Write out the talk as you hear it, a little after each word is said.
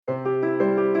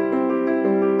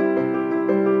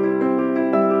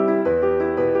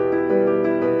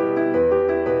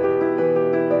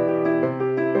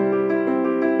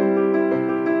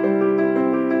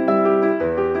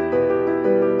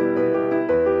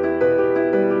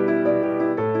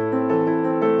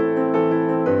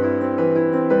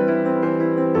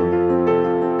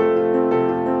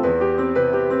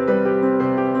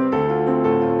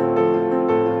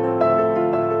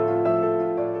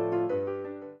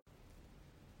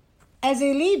As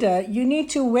a leader, you need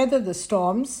to weather the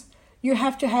storms. You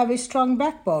have to have a strong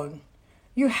backbone.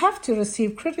 You have to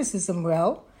receive criticism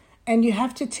well, and you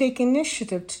have to take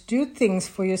initiative to do things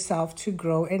for yourself to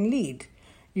grow and lead.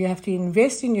 You have to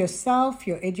invest in yourself,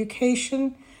 your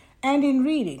education, and in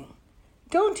reading.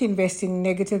 Don't invest in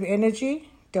negative energy.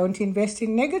 Don't invest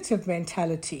in negative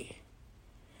mentality.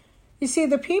 You see,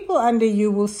 the people under you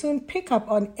will soon pick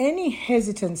up on any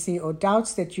hesitancy or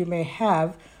doubts that you may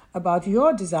have about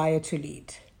your desire to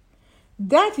lead.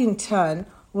 That, in turn,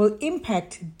 will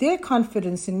impact their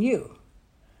confidence in you.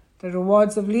 The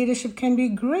rewards of leadership can be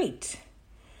great.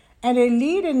 And a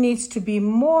leader needs to be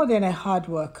more than a hard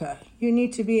worker. You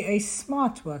need to be a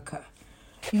smart worker.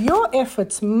 Your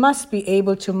efforts must be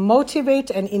able to motivate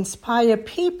and inspire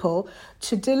people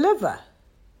to deliver.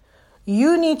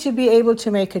 You need to be able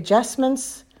to make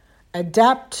adjustments,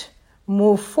 adapt,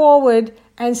 move forward,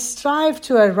 and strive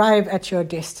to arrive at your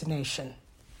destination.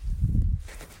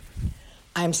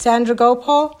 I'm Sandra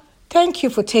Gopal. Thank you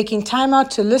for taking time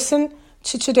out to listen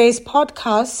to today's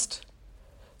podcast.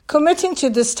 Committing to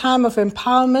this time of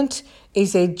empowerment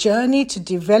is a journey to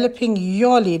developing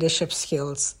your leadership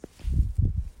skills.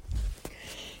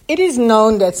 It is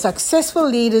known that successful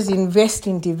leaders invest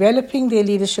in developing their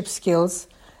leadership skills.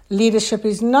 Leadership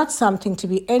is not something to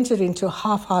be entered into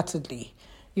half-heartedly.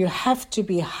 You have to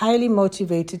be highly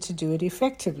motivated to do it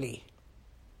effectively.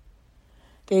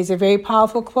 There is a very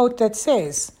powerful quote that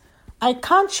says, "I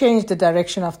can't change the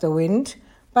direction of the wind,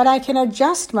 but I can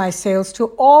adjust my sails to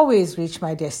always reach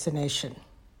my destination."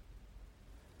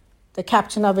 The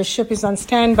captain of a ship is on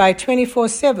standby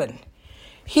 24/7.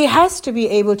 He has to be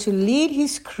able to lead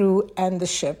his crew and the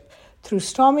ship through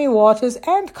stormy waters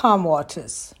and calm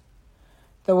waters.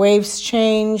 The waves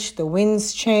change, the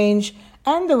winds change,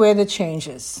 and the weather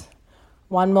changes.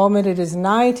 One moment it is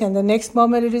night and the next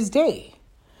moment it is day.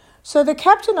 So the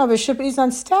captain of a ship is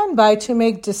on standby to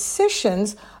make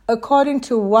decisions according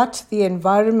to what the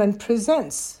environment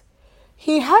presents.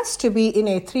 He has to be in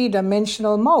a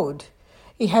three-dimensional mode.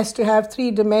 He has to have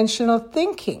three-dimensional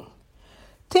thinking.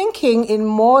 Thinking in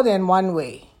more than one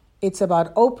way. It's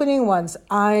about opening one's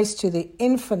eyes to the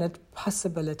infinite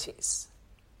possibilities.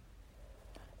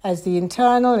 As the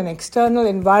internal and external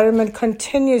environment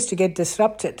continues to get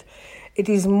disrupted, it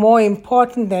is more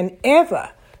important than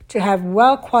ever to have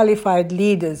well-qualified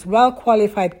leaders,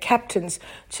 well-qualified captains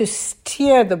to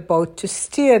steer the boat, to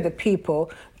steer the people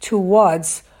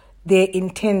towards their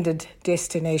intended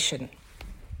destination.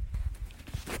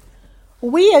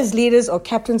 We as leaders or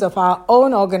captains of our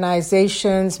own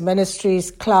organizations, ministries,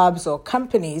 clubs, or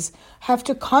companies have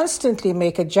to constantly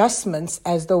make adjustments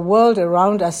as the world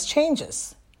around us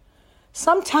changes.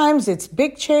 Sometimes it's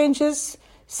big changes,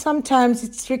 sometimes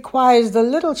it requires the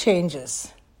little changes.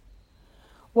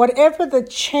 Whatever the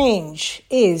change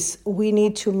is, we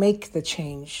need to make the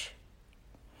change.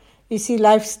 You see,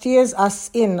 life steers us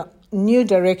in new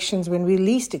directions when we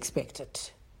least expect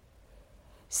it.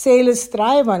 Sailors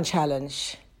thrive on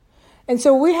challenge. And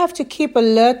so we have to keep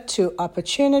alert to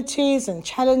opportunities and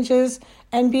challenges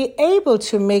and be able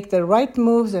to make the right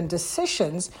moves and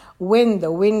decisions when the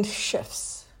wind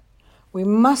shifts. We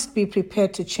must be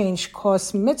prepared to change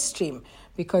course midstream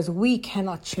because we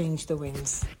cannot change the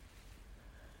winds.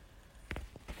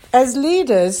 As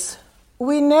leaders,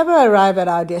 we never arrive at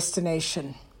our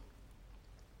destination.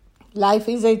 Life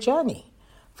is a journey.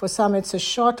 For some, it's a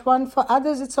short one. For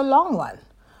others, it's a long one.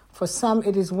 For some,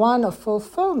 it is one of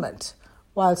fulfillment,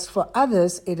 whilst for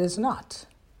others, it is not.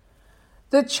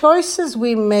 The choices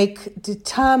we make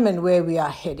determine where we are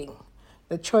heading.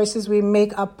 The choices we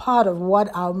make are part of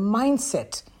what our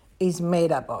mindset is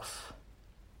made up of.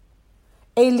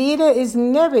 A leader is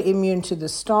never immune to the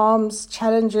storms,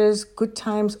 challenges, good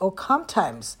times, or calm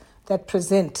times that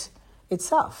present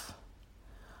itself.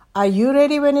 Are you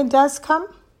ready when it does come?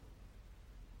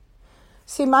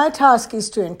 See, my task is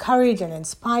to encourage and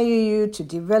inspire you to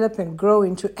develop and grow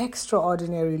into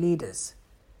extraordinary leaders.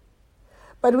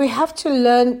 But we have to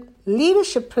learn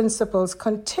leadership principles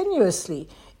continuously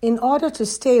in order to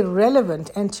stay relevant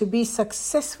and to be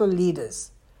successful leaders.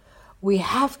 We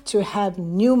have to have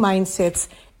new mindsets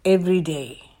every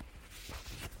day.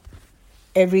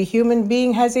 Every human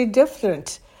being has a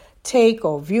different take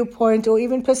or viewpoint or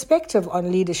even perspective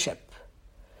on leadership.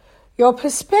 Your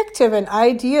perspective and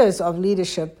ideas of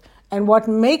leadership and what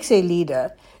makes a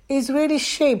leader is really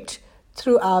shaped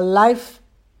through our life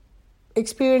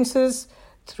experiences,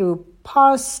 through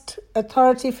past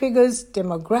authority figures,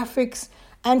 demographics,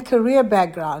 and career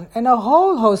background, and a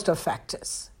whole host of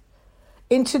factors.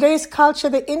 In today's culture,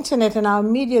 the internet and our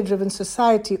media-driven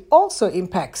society also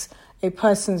impacts a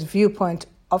person's viewpoint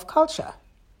of culture.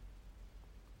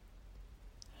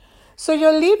 So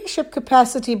your leadership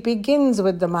capacity begins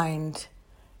with the mind.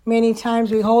 Many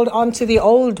times we hold on to the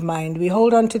old mind. We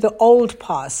hold on to the old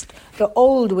past, the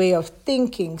old way of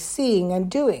thinking, seeing, and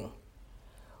doing.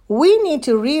 We need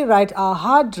to rewrite our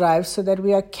hard drives so that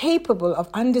we are capable of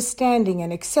understanding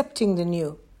and accepting the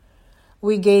new.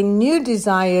 We gain new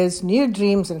desires, new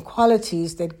dreams, and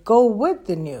qualities that go with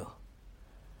the new.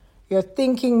 Your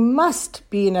thinking must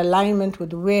be in alignment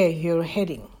with where you're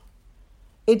heading.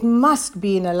 It must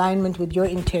be in alignment with your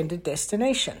intended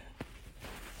destination.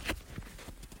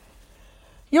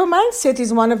 Your mindset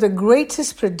is one of the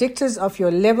greatest predictors of your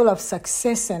level of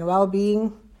success and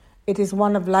well-being. It is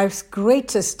one of life's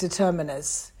greatest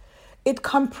determiners. It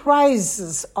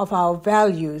comprises of our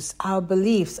values, our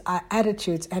beliefs, our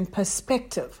attitudes, and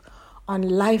perspective on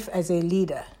life as a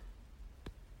leader.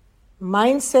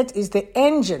 Mindset is the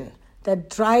engine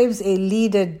that drives a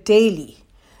leader daily,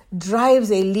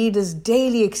 drives a leader's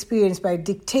daily experience by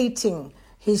dictating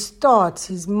his thoughts,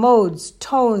 his modes,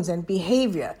 tones, and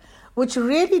behavior, which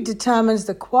really determines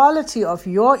the quality of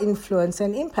your influence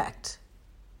and impact.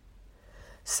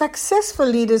 Successful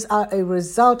leaders are a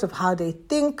result of how they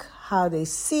think, how they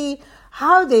see,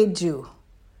 how they do,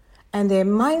 and their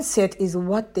mindset is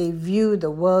what they view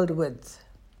the world with.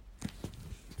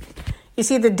 You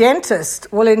see, the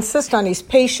dentist will insist on his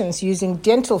patients using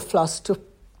dental floss to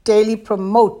daily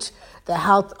promote the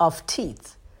health of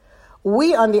teeth.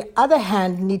 We, on the other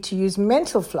hand, need to use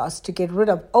mental floss to get rid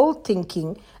of old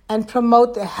thinking and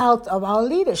promote the health of our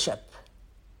leadership.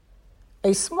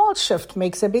 A small shift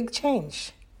makes a big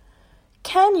change.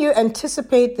 Can you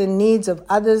anticipate the needs of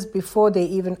others before they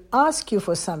even ask you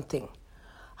for something?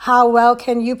 How well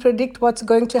can you predict what's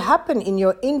going to happen in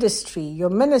your industry, your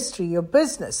ministry, your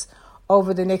business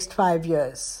over the next 5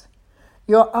 years?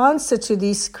 Your answer to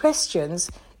these questions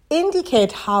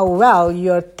indicate how well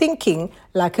you're thinking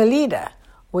like a leader,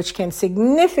 which can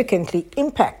significantly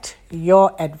impact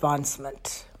your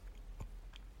advancement.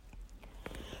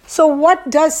 So what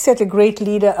does set a great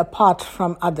leader apart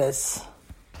from others?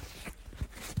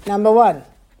 Number 1,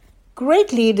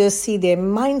 great leaders see their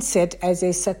mindset as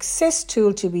a success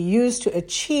tool to be used to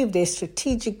achieve their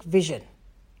strategic vision.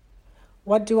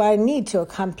 What do I need to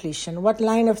accomplish, and what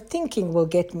line of thinking will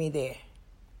get me there?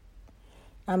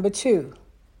 Number 2,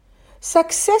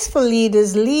 successful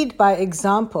leaders lead by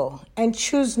example and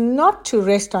choose not to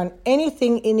rest on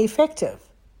anything ineffective.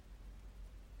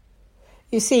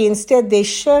 You see, instead they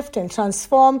shift and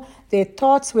transform their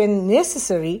thoughts when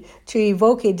necessary to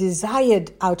evoke a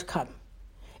desired outcome.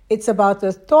 It's about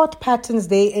the thought patterns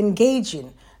they engage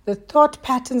in, the thought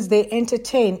patterns they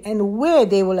entertain, and where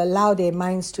they will allow their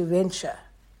minds to venture.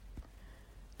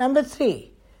 Number 3,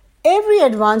 every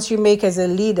advance you make as a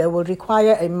leader will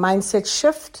require a mindset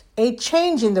shift, a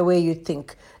change in the way you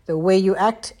think, the way you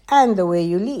act, and the way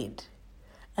you lead.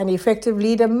 An effective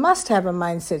leader must have a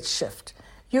mindset shift.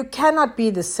 You cannot be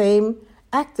the same,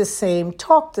 act the same,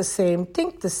 talk the same,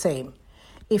 think the same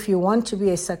if you want to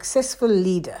be a successful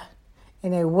leader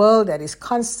in a world that is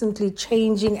constantly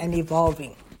changing and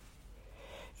evolving.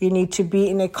 You need to be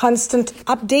in a constant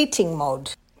updating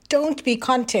mode. Don't be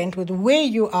content with where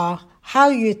you are, how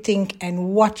you think, and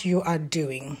what you are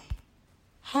doing.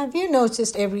 Have you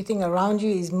noticed everything around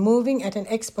you is moving at an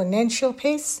exponential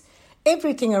pace?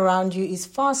 Everything around you is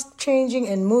fast changing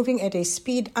and moving at a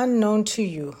speed unknown to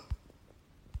you.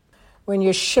 When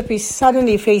your ship is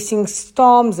suddenly facing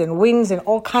storms and winds and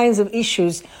all kinds of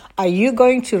issues, are you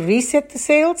going to reset the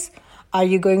sails? Are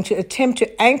you going to attempt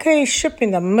to anchor a ship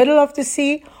in the middle of the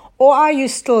sea, or are you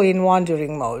still in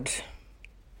wandering mode?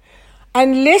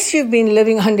 Unless you've been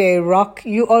living under a rock,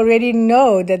 you already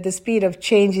know that the speed of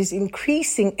change is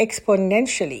increasing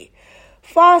exponentially,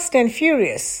 fast and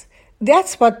furious.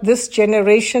 That's what this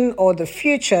generation or the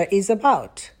future is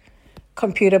about.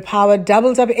 Computer power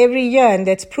doubles up every year, and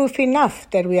that's proof enough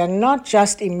that we are not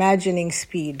just imagining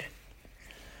speed.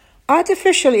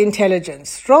 Artificial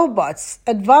intelligence, robots,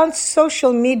 advanced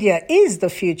social media is the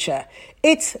future.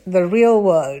 It's the real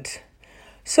world.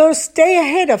 So stay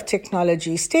ahead of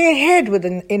technology, stay ahead with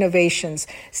the innovations,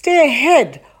 stay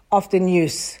ahead of the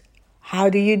news. How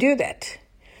do you do that?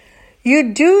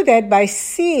 You do that by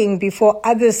seeing before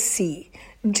others see,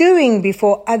 doing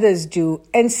before others do,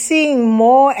 and seeing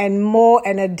more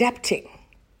and adapting.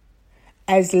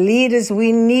 As leaders,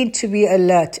 we need to be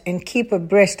alert and keep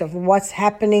abreast of what's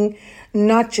happening,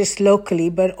 not just locally,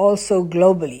 but also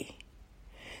globally.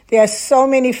 There are so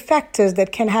many factors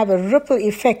that can have a ripple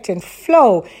effect and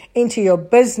flow into your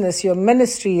business, your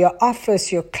ministry, your office,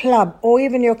 your club, or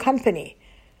even your company.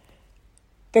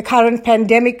 The current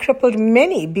pandemic crippled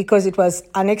many because it was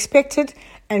unexpected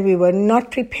and we were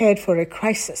not prepared for a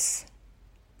crisis.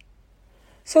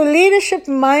 So leadership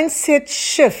mindset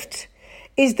shift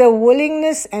is the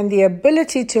willingness and the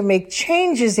ability to make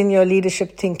changes in your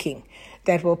leadership thinking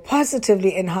that will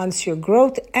positively enhance your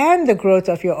growth and the growth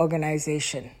of your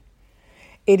organization.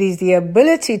 It is the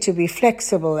ability to be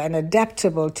flexible and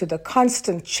adaptable to the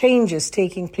constant changes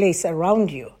taking place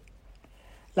around you.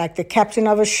 Like the captain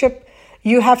of a ship,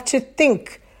 you have to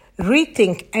think,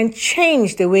 rethink, and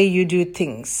change the way you do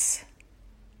things.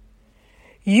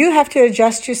 You have to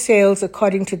adjust your sails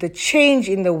according to the change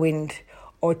in the wind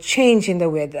or change in the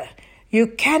weather. You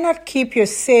cannot keep your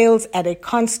sails at a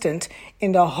constant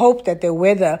in the hope that the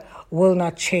weather will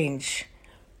not change.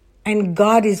 And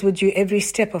God is with you every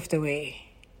step of the way.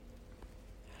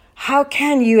 How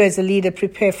can you as a leader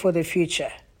prepare for the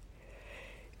future?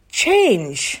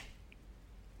 Change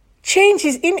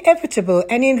is inevitable,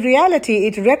 and in reality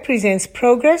it represents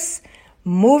progress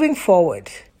moving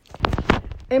forward.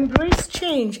 Embrace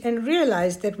change and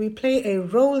realize that we play a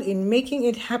role in making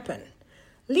it happen.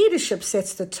 Leadership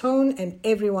sets the tone and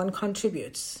everyone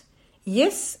contributes.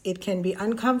 Yes, it can be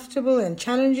uncomfortable and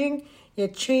challenging,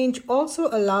 yet change also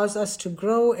allows us to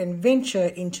grow and venture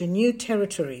into new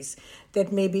territories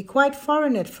that may be quite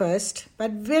foreign at first,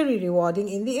 but very rewarding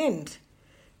in the end.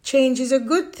 Change is a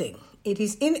good thing. It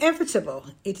is inevitable,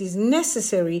 it is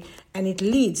necessary, and it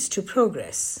leads to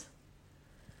progress.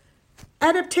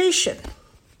 Adaptation.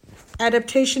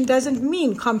 Adaptation doesn't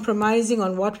mean compromising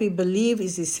on what we believe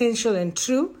is essential and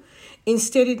true.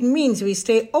 Instead, it means we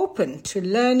stay open to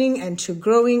learning and to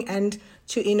growing and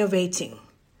to innovating.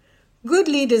 Good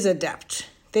leaders adapt.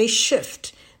 They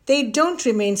shift. They don't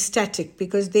remain static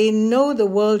because they know the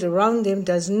world around them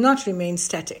does not remain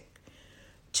static.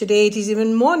 Today, it is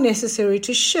even more necessary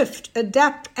to shift,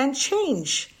 adapt, and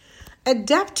change.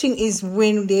 Adapting is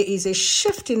when there is a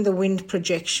shift in the wind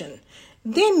projection.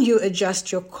 Then you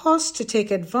adjust your course to take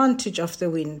advantage of the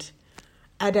wind.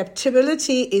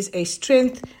 Adaptability is a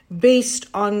strength based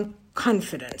on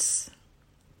confidence.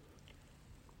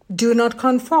 Do not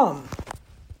conform.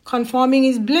 Conforming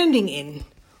is blending in.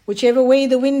 Whichever way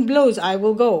the wind blows, I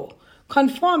will go.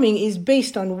 Conforming is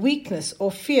based on weakness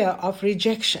or fear of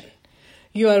rejection.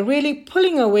 You are really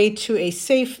pulling away to a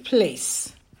safe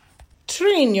place.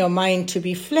 Train your mind to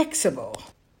be flexible.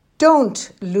 Don't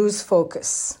lose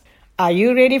focus. Are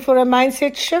you ready for a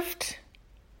mindset shift?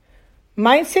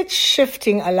 Mindset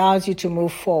shifting allows you to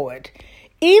move forward.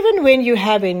 Even when you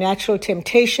have a natural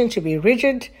temptation to be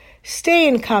rigid, stay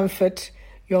in comfort,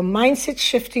 your mindset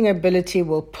shifting ability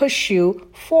will push you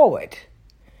forward.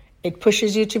 It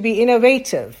pushes you to be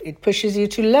innovative. It pushes you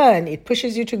to learn. It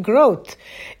pushes you to growth.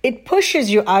 It pushes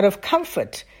you out of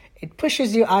comfort. It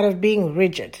pushes you out of being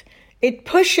rigid. It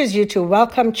pushes you to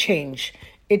welcome change.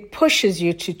 It pushes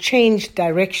you to change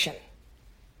direction.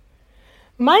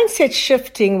 Mindset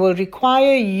shifting will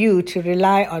require you to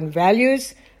rely on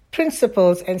values,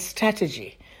 principles, and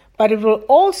strategy, but it will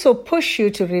also push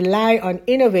you to rely on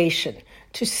innovation,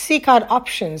 to seek out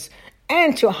options,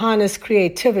 and to harness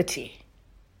creativity.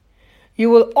 You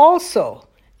will also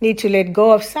need to let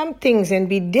go of some things and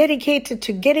be dedicated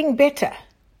to getting better.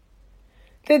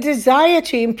 The desire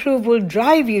to improve will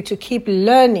drive you to keep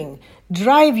learning,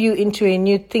 drive you into a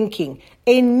new thinking,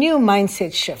 a new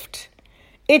mindset shift.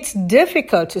 It's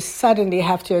difficult to suddenly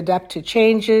have to adapt to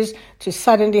changes, to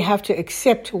suddenly have to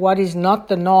accept what is not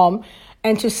the norm,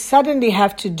 and to suddenly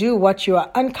have to do what you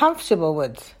are uncomfortable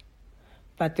with.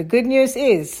 But the good news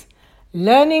is,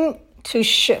 learning to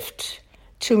shift,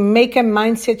 to make a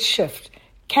mindset shift,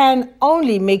 can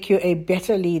only make you a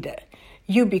better leader.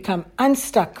 You become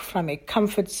unstuck from a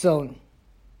comfort zone.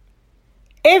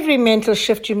 Every mental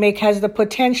shift you make has the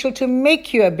potential to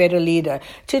make you a better leader,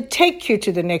 to take you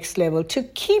to the next level, to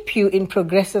keep you in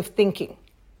progressive thinking.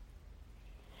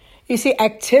 You see,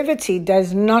 activity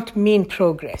does not mean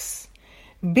progress.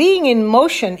 Being in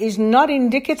motion is not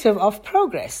indicative of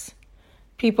progress.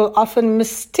 People often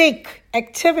mistake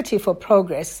activity for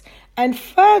progress and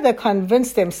further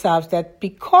convince themselves that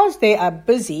because they are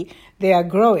busy, they are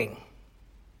growing.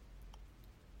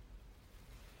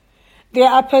 There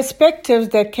are perspectives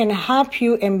that can help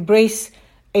you embrace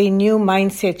a new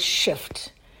mindset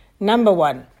shift. Number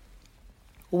 1,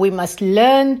 we must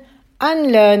learn,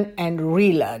 unlearn, and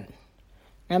relearn.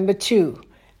 Number 2,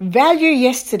 value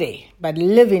yesterday but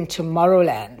live in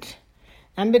tomorrowland.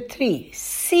 Number 3,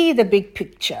 see the big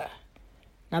picture.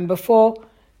 Number 4,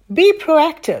 be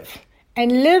proactive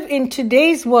and live in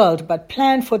today's world but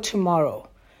plan for tomorrow.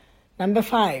 Number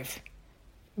 5,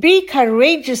 be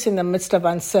courageous in the midst of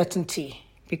uncertainty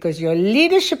because your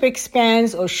leadership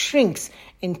expands or shrinks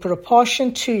in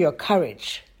proportion to your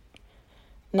courage.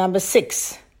 Number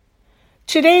 6,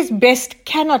 today's best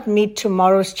cannot meet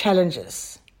tomorrow's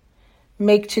challenges.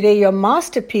 Make today your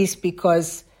masterpiece,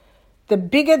 because the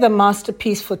bigger the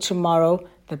masterpiece for tomorrow,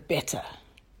 the better.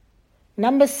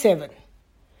 Number 7,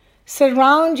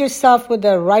 surround yourself with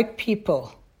the right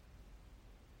people.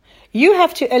 You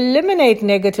have to eliminate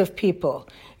negative people.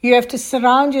 You have to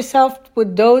surround yourself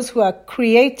with those who are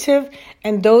creative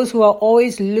and those who are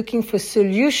always looking for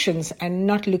solutions and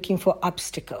not looking for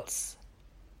obstacles.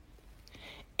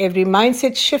 Every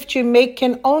mindset shift you make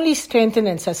can only strengthen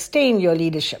and sustain your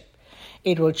leadership.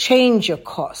 It will change your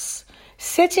course,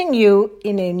 setting you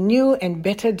in a new and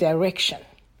better direction.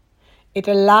 It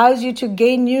allows you to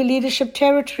gain new leadership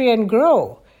territory and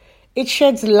grow. It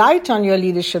sheds light on your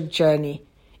leadership journey.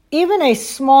 Even a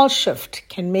small shift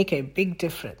can make a big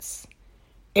difference.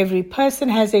 Every person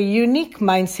has a unique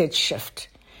mindset shift.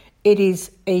 It is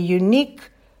a unique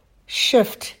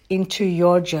shift into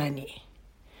your journey.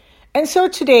 And so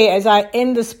today, as I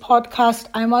end this podcast,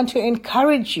 I want to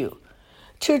encourage you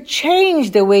to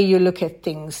change the way you look at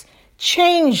things,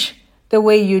 change the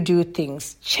way you do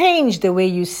things, change the way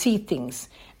you see things,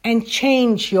 and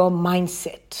change your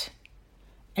mindset.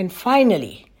 And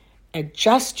finally,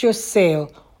 adjust your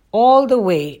sail all the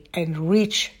way and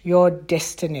reach your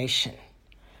destination.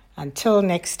 Until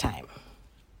next time.